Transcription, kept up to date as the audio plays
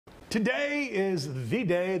Today is the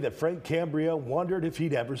day that Frank Cambria wondered if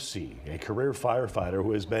he'd ever see. A career firefighter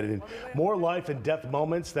who has been in more life and death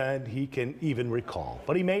moments than he can even recall.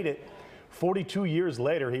 But he made it. 42 years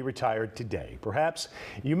later, he retired today. Perhaps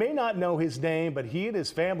you may not know his name, but he and his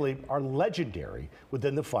family are legendary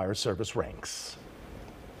within the fire service ranks.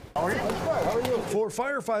 How are you? How are you? For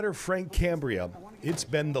firefighter Frank Cambria, it's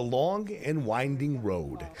been the long and winding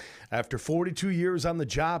road. After 42 years on the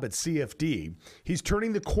job at CFD, he's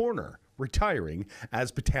turning the corner, retiring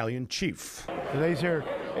as battalion chief. Today's here.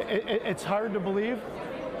 It's hard to believe.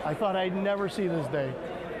 I thought I'd never see this day.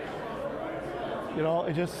 You know,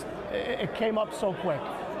 it came up so quick.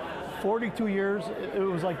 42 years, it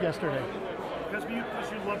was like yesterday. Because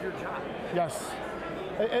you love your job. Yes.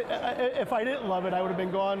 If I didn't love it, I would have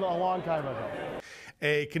been gone a long time ago.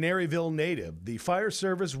 A Canaryville native, the fire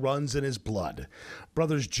service runs in his blood.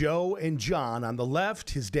 Brothers Joe and John on the left,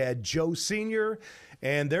 his dad Joe Sr.,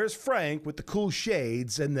 and there's Frank with the cool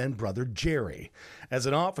shades, and then brother Jerry. As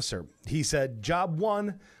an officer, he said job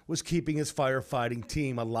one was keeping his firefighting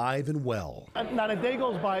team alive and well. Not a day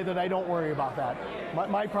goes by that I don't worry about that.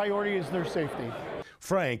 My priority is their safety.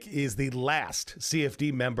 Frank is the last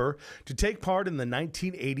CFD member to take part in the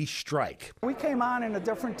 1980 strike. We came on in a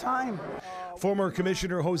different time. Former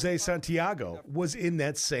Commissioner Jose Santiago was in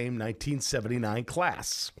that same 1979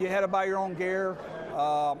 class. You had to buy your own gear.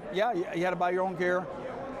 You had to buy your own gear,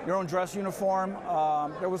 your own dress uniform.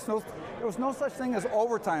 There was no such thing as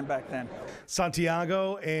overtime back then.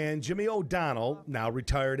 Santiago and Jimmy O'Donnell, now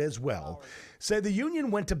retired as well, say the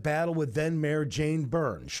union went to battle with then Mayor Jane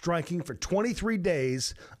Byrne, striking for 23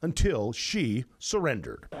 days until she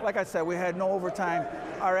surrendered. Like I said, we had no overtime.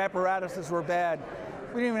 Our apparatuses were bad.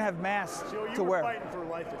 We didn't even have masks to wear. You were fighting for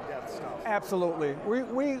life and death stuff. Absolutely.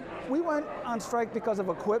 We went on strike because of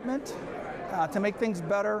equipment, to make things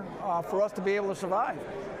better, for us to be able to survive,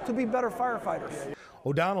 to be better firefighters.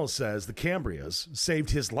 O'Donnell says the Cambrias saved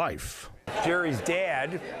his life. Jerry's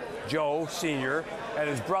dad, Joe Sr., and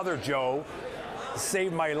his brother Joe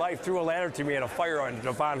saved my life, threw a ladder to me at a fire on the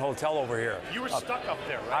Devon Hotel over here. You were stuck up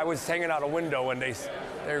there, right? I was hanging out a window and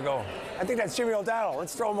there you go. I think that's Jimmy O'Donnell.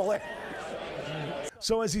 Let's throw him a ladder.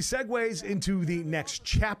 So as he segues into the next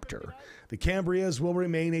chapter, the Cambrias will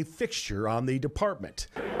remain a fixture on the department.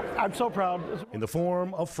 I'm so proud. In the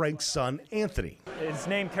form of Frank's son, Anthony. His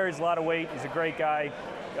name carries a lot of weight. He's a great guy.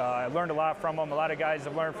 I learned a lot from him. A lot of guys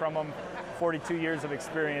have learned from him. 42 years of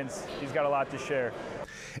experience. He's got a lot to share.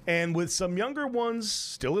 And with some younger ones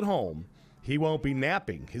still at home, he won't be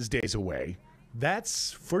napping his days away.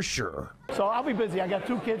 That's for sure. So I'll be busy. I got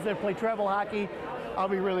 2 kids that play travel hockey. I'll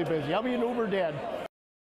be really busy. I'll be an Uber dad.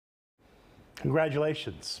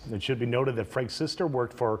 Congratulations. It should be noted that Frank's sister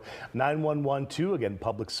worked for 911 too, again,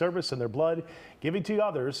 public service in their blood, giving to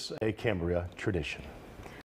others a Cambria tradition.